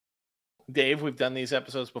Dave, we've done these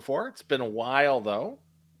episodes before. It's been a while, though.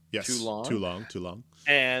 Too Yes, too long. long, too long.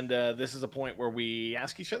 And this is a point where we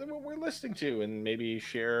ask each other what we're listening to and maybe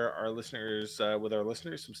share our listeners with our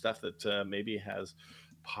listeners some stuff that maybe has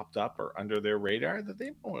popped up or under their radar that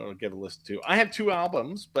they want to give a listen to. I have two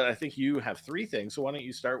albums, but I think you have three things. So why don't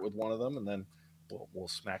you start with one of them and then we'll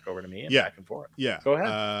smack over to me and Yeah, back and forth. yeah. Go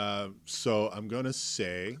ahead. So I'm gonna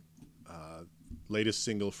say, latest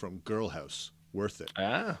single from Girl House, "Worth It."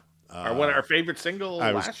 One of our favorite single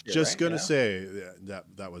I was last year, just right? gonna Yeah. say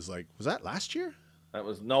that was like, was that last year? That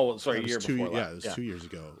was no, sorry, That was year two. before Yeah, last. it was Yeah. 2 years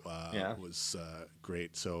ago. Yeah. It was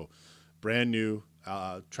great. So, brand new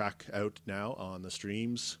track out now on the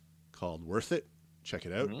streams called "Worth It." Check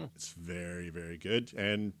it out. Mm-hmm. It's very, very good,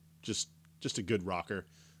 and just a good rocker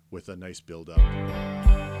with a nice build up.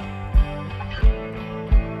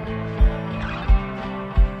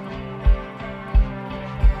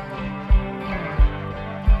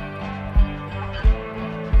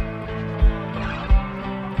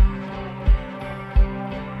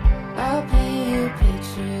 I'll paint you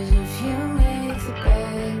pictures if you make the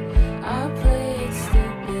bed. I'll play it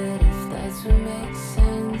stupid if that's what makes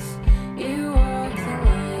sense. You walk the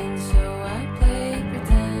line, so I play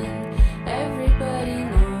pretend. Everybody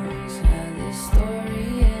knows how this story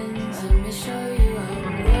ends. Let me show you I'm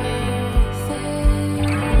worth it.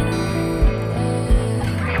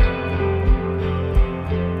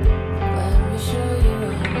 Let me show you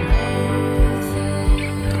I'm worth it.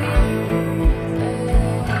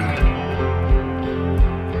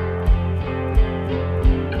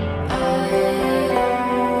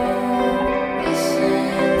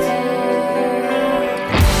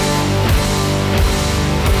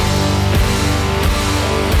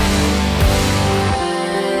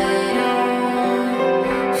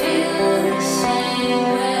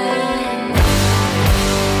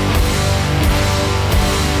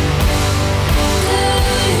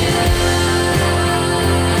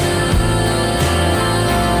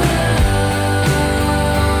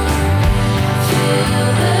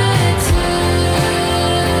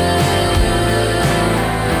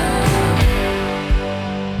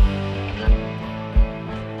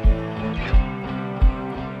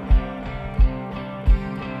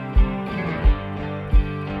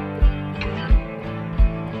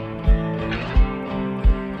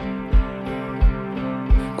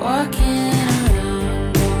 Walking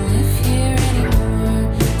around, don't live here anymore.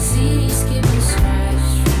 CDs skipping scratch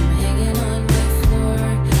from hanging on my floor.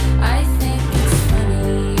 I think it's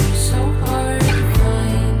funny, you're so hard to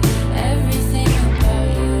find. Everything about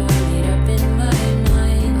you I made up in my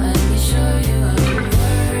mind. Let me show you I'm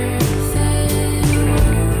worth it.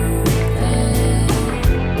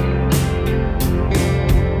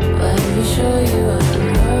 Let me show you I'm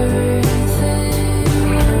worth it.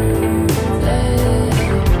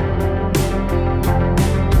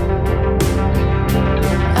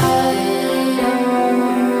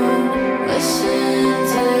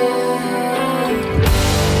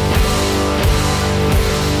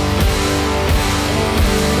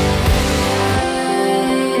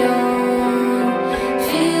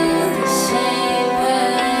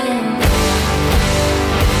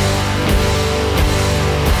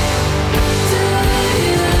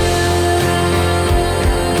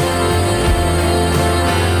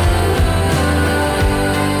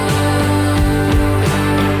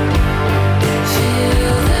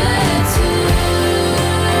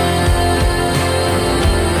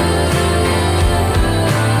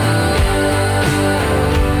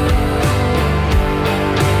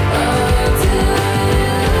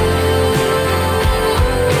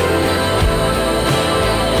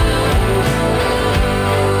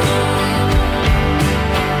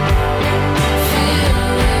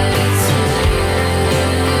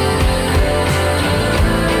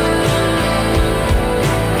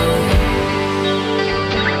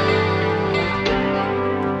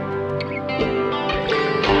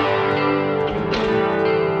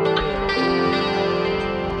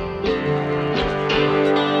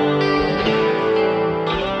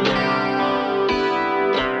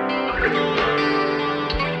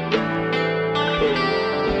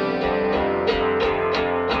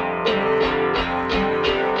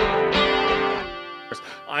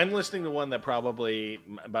 I'm listening to one that probably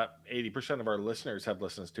about 80% of our listeners have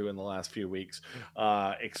listened to in the last few weeks.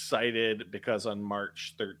 Excited because on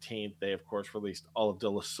March 13th, they of course released all of De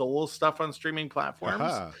La Soul's stuff on streaming platforms.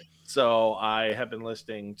 Aha. So I have been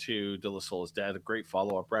listening to De La Soul is Dead, a great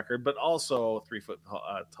follow-up record, but also 3 Foot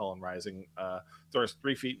Tall and Rising, there's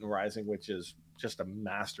 3 Feet and Rising, which is just a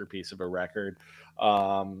masterpiece of a record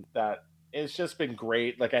that it's just been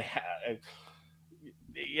great. Like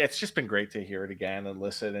yeah, it's just been great to hear it again and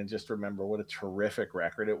listen and just remember what a terrific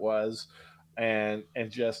record it was, and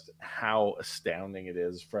just how astounding it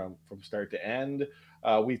is from start to end.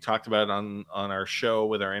 We talked about it on our show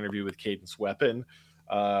with our interview with Cadence Weapon.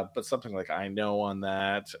 But something like I Know on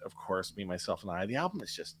that, of course, Me, Myself, and I, the album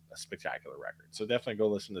is just a spectacular record. So definitely go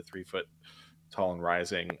listen to 3 Foot Tall and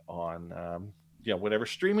Rising on whatever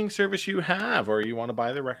streaming service you have, or you want to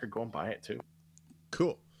buy the record, go and buy it too.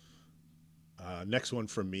 Cool. Next one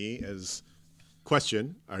from me is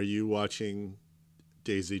question: are you watching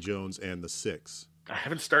Daisy Jones and the Six? I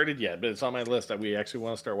haven't started yet, but it's on my list. We actually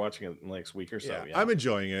want to start watching it in the next week or so. Yeah. I'm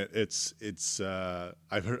enjoying it. It's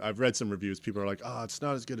I've read some reviews. People are like, oh, it's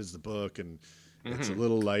not as good as the book, and it's a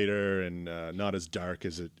little lighter and not as dark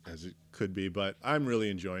as it could be. But I'm really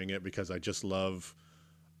enjoying it because I just love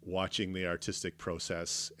watching the artistic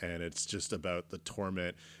process, and it's just about the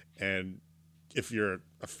torment. And if you're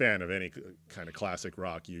a fan of any kind of classic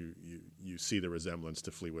rock, you see the resemblance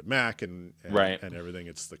to Fleetwood Mac and everything.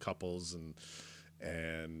 It's the couples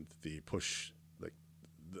and the push, like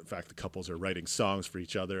the fact the couples are writing songs for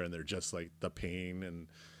each other and they're just like the pain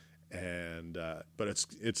but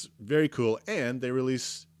it's very cool. And they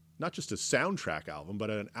release not just a soundtrack album, but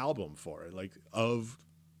an album for it, like of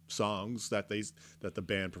songs that the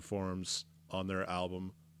band performs on their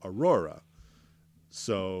album Aurora.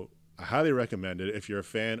 So I highly recommend it if you're a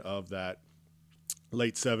fan of that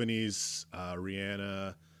late 70s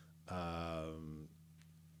Rihanna,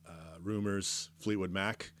 Rumors, Fleetwood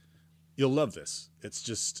Mac. You'll love this. It's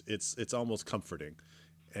just it's almost comforting,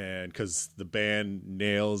 and because the band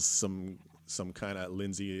nails some kind of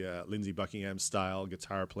Lindsey Buckingham style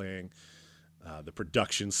guitar playing. The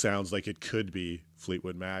production sounds like it could be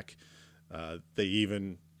Fleetwood Mac. They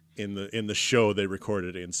even in the show they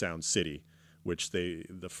recorded it in Sound City, which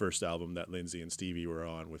the first album that Lindsey and Stevie were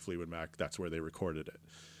on with Fleetwood Mac, that's where they recorded it.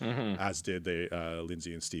 As did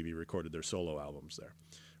Lindsey and Stevie recorded their solo albums there,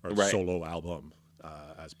 or solo album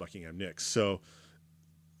as Buckingham Nicks. So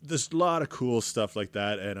there's a lot of cool stuff like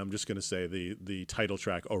that, and I'm just going to say the title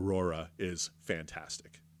track Aurora is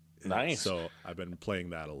fantastic. Nice. So I've been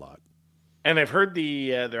playing that a lot. And I've heard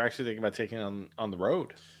they're actually thinking about taking on the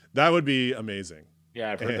road. That would be amazing.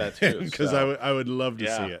 Yeah, I've heard that too. Because I would love to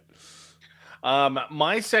see it.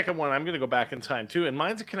 My second one, I'm going to go back in time too, and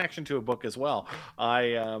mine's a connection to a book as well.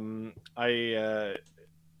 I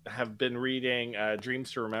have been reading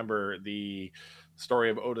Dreams to Remember, the story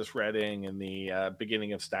of Otis Redding and the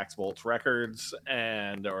beginning of Stax Volts Records,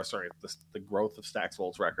 the growth of Stax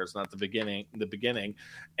Volts Records, not the beginning.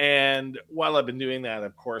 And while I've been doing that,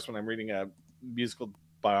 of course, when I'm reading a musical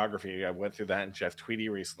biography, I went through that in Jeff Tweedy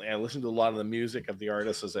recently. I listened to a lot of the music of the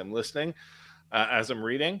artists as I'm listening, as I'm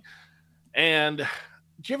reading. And do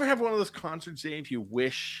you ever have one of those concerts, Dave, you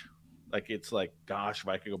wish, like, it's like, gosh, if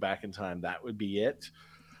I could go back in time, that would be it?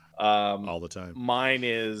 All the time.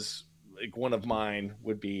 One of mine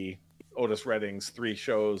would be Otis Redding's 3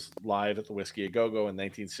 shows live at the Whiskey A Go-Go in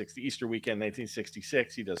 1960, Easter weekend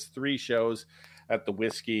 1966. He does 3 shows at the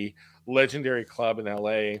Whiskey, legendary club in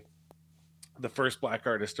LA, the first black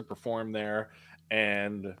artist to perform there.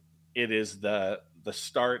 And it is the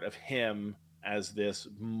start of him as this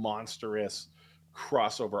monstrous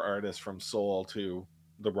crossover artist from soul to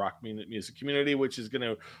the rock music community, which is going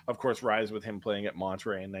to, of course, rise with him playing at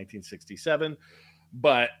Monterey in 1967.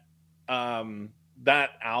 But that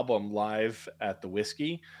album live at the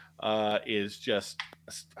Whiskey is just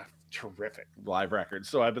a terrific live record.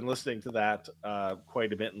 So I've been listening to that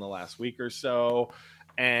quite a bit in the last week or so.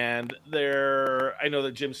 And I know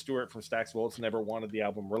that Jim Stewart from Stax Volts never wanted the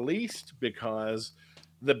album released because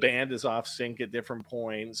the band is off sync at different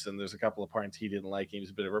points, and there's a couple of parts he didn't like. He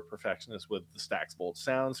was a bit of a perfectionist with the Stax Volts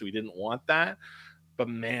sound, so he didn't want that. But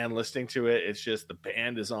man, listening to it, it's just the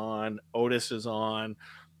band is on, Otis is on.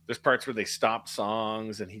 There's parts where they stop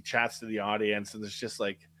songs and he chats to the audience, and there's just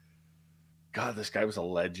like, God, this guy was a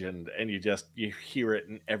legend, and you hear it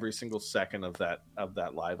in every single second of that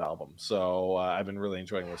live album. So I've been really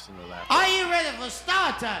enjoying listening to that. Are you ready for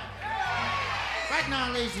Star Time? Right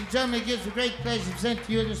now, ladies and gentlemen, it gives a great pleasure to present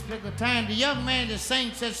to you this particular time the young man that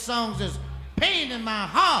sings such songs as Pain in My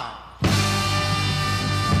Heart.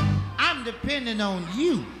 I'm depending on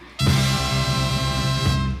you.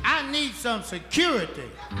 I need some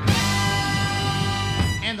security.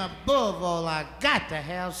 And above all, I got to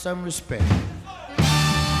have some respect.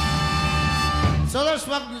 So let's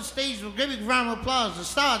welcome to the stage with a great big round of applause, the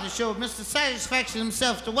star of the show, Mr. Satisfaction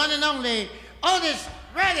himself, the one and only Otis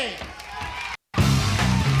Redding.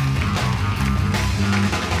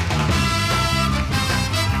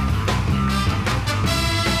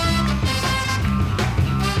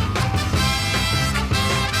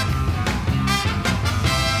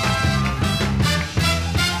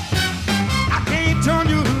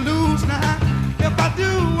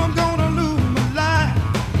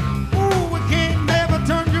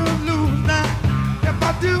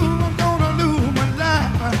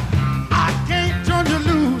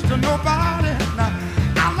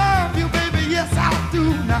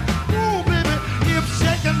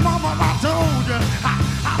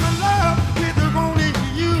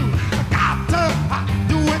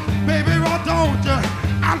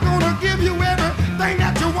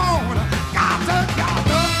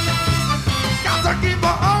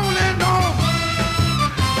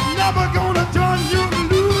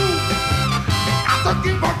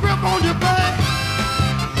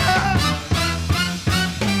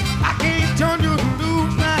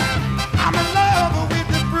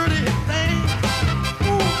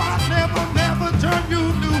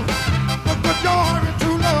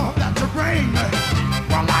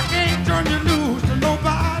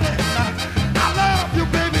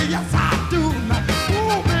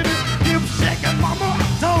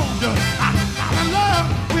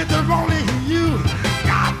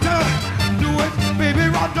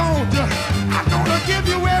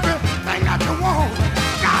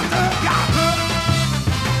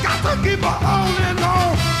 keep on holding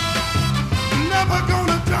on. Never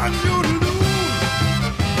gonna turn you loose.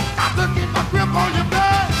 Got to keep a grip on your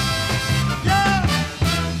back. Yeah.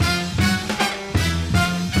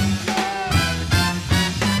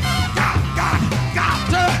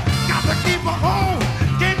 Got to keep a hold.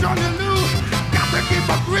 Can't turn you loose. Got to keep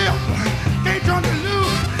a grip. Can't turn you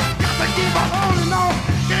loose. Got to keep on holding on.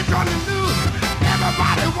 Can't turn you loose.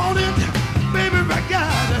 Everybody want it, baby, we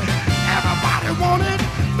got it. Everybody want it,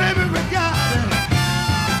 baby, we got it.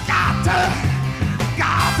 Got to,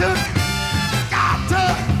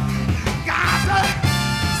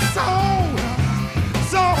 soul,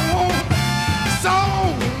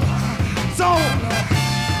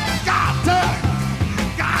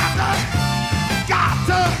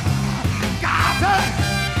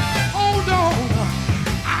 hold on,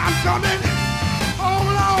 I'm coming,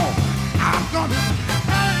 hold on, I'm coming.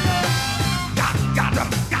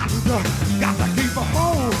 Got to keep a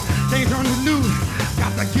hold, can't turn it loose.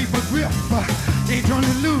 Got to keep a grip, can't turn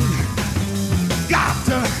it loose. Got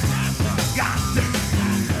to,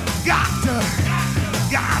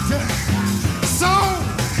 soul,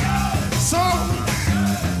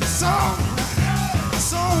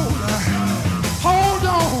 hold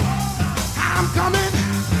on, I'm coming,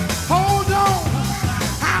 hold on,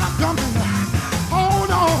 I'm coming,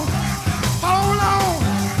 hold on, hold on,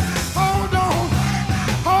 hold on,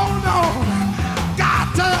 hold on, got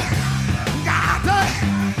to, got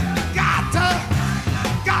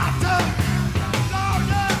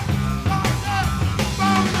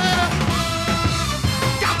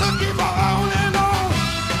to keep on holding on.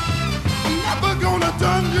 I'm never gonna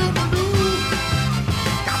turn you loose.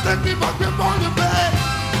 Got to keep a grip on your back.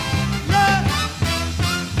 Yeah.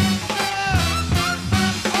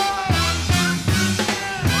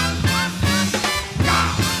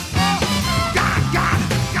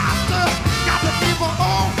 Got to keep a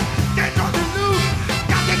hold. Can't turn you loose.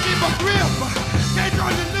 Got to keep a grip. Can't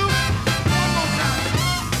turn you loose.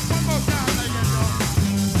 One more time, there you go.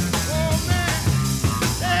 Oh man,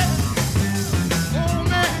 yeah. Oh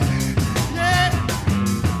man, yeah.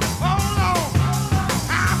 Hold on,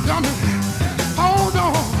 I'm coming. Hold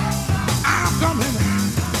on, I'm coming.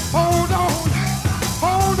 Hold on.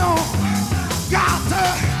 Got to.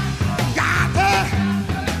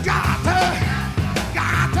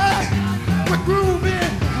 We're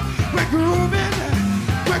grooving.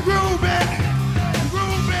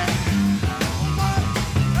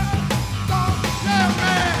 Yeah,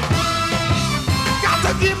 man. Got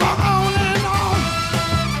to keep on holding on.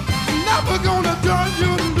 Never gonna turn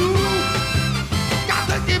you loose. Got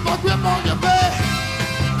to keep a grip on your back.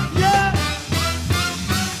 Yeah.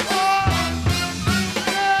 Oh,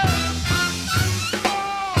 yeah.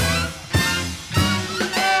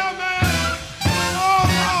 Yeah, man. Oh,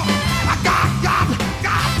 I got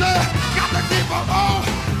to keep a hold.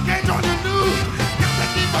 Can't turn you loose. Got to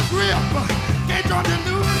keep a grip. Can't turn you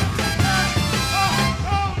loose.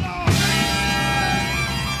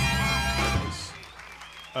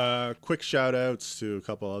 Quick shout outs to a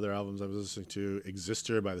couple other albums I was listening to.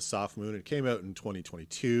 Exister by the Soft Moon. It came out in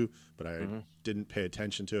 2022, but I didn't pay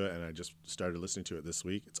attention to it, and I just started listening to it this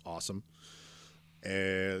week. It's awesome.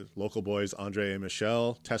 And local boys Andre and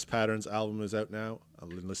Michelle, Test Patterns album is out now. I've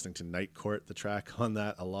been listening to Night Court, the track on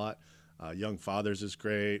that, a lot. Young Fathers is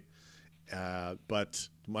great. But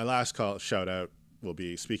my last shout out will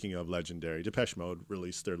be, speaking of legendary, Depeche Mode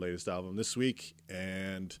released their latest album this week,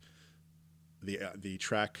 and the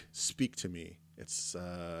track "Speak to Me" has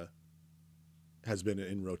been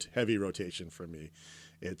in heavy rotation for me.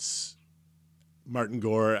 It's Martin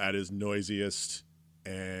Gore at his noisiest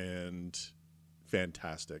and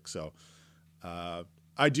fantastic. So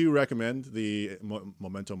I do recommend the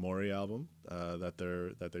Memento Mori album that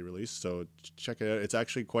they released. So check it out. It's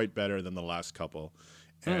actually quite better than the last couple,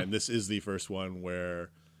 and this is the first one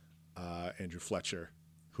where Andrew Fletcher,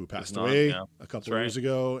 who passed away a couple of years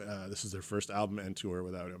ago. This is their first album and tour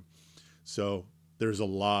without him. So there's a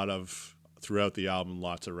lot of, throughout the album,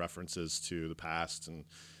 lots of references to the past and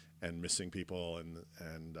missing people and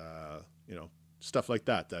stuff like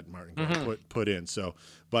that Martin Gore put in. So,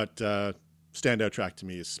 but standout track to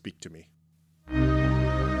me is "Speak to Me."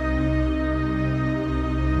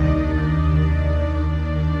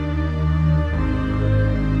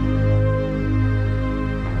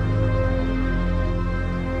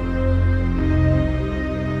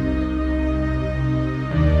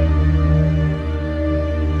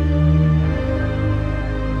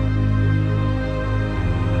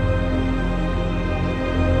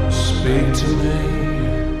 Speak to me,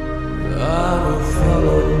 I will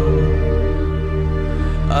follow.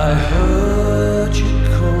 I heard you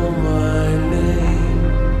call my name.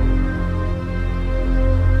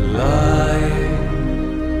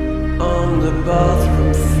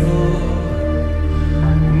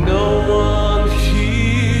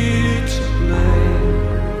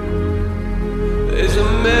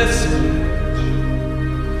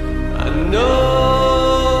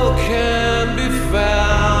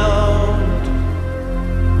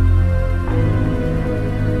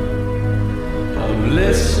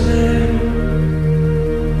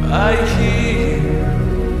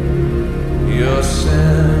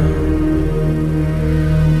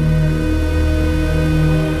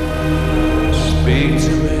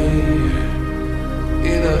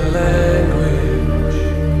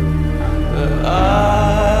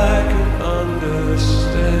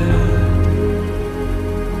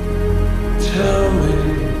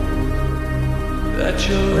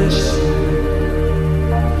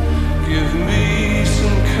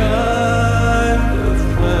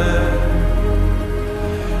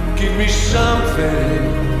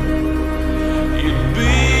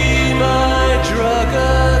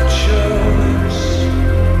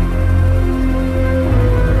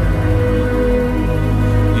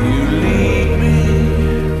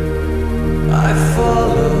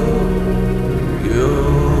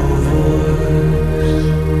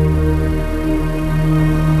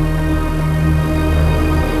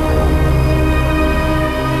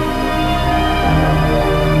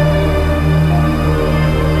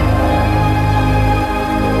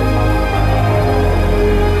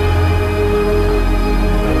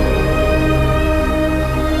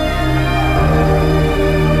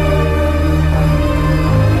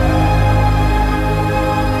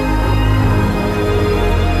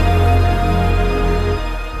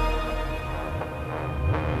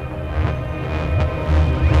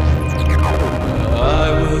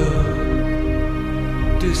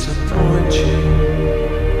 disappoint you.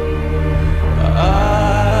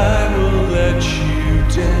 I will let you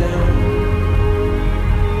down.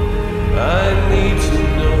 I need to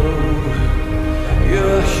know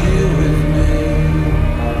you're here with me.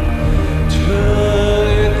 Turn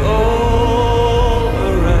it all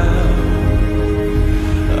around.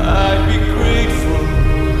 I'd be grateful.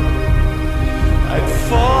 I'd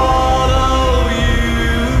follow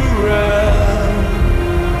you around.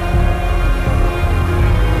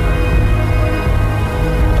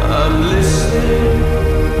 I'm listening.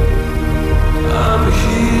 I'm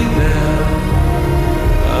here now.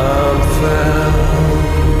 I'm found.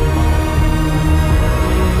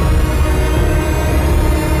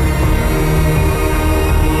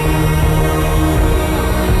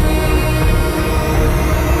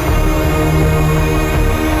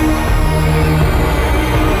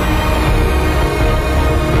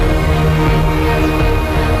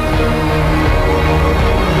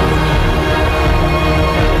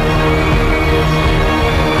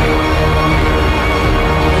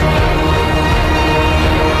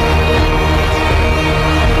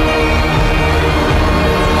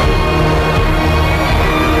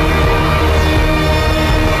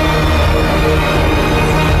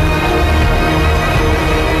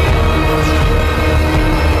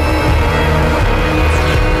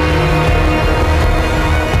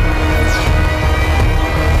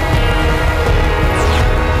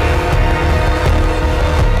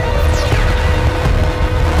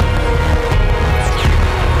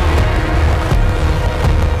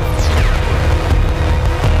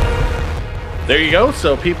 There you go.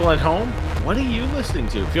 So people at home, what are you listening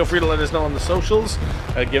to? Feel free to let us know on the socials.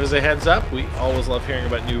 Give us a heads up. We always love hearing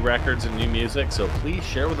about new records and new music. So please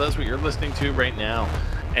share with us what you're listening to right now.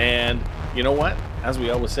 And you know what? As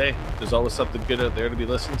we always say, there's always something good out there to be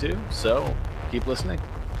listened to. So keep listening.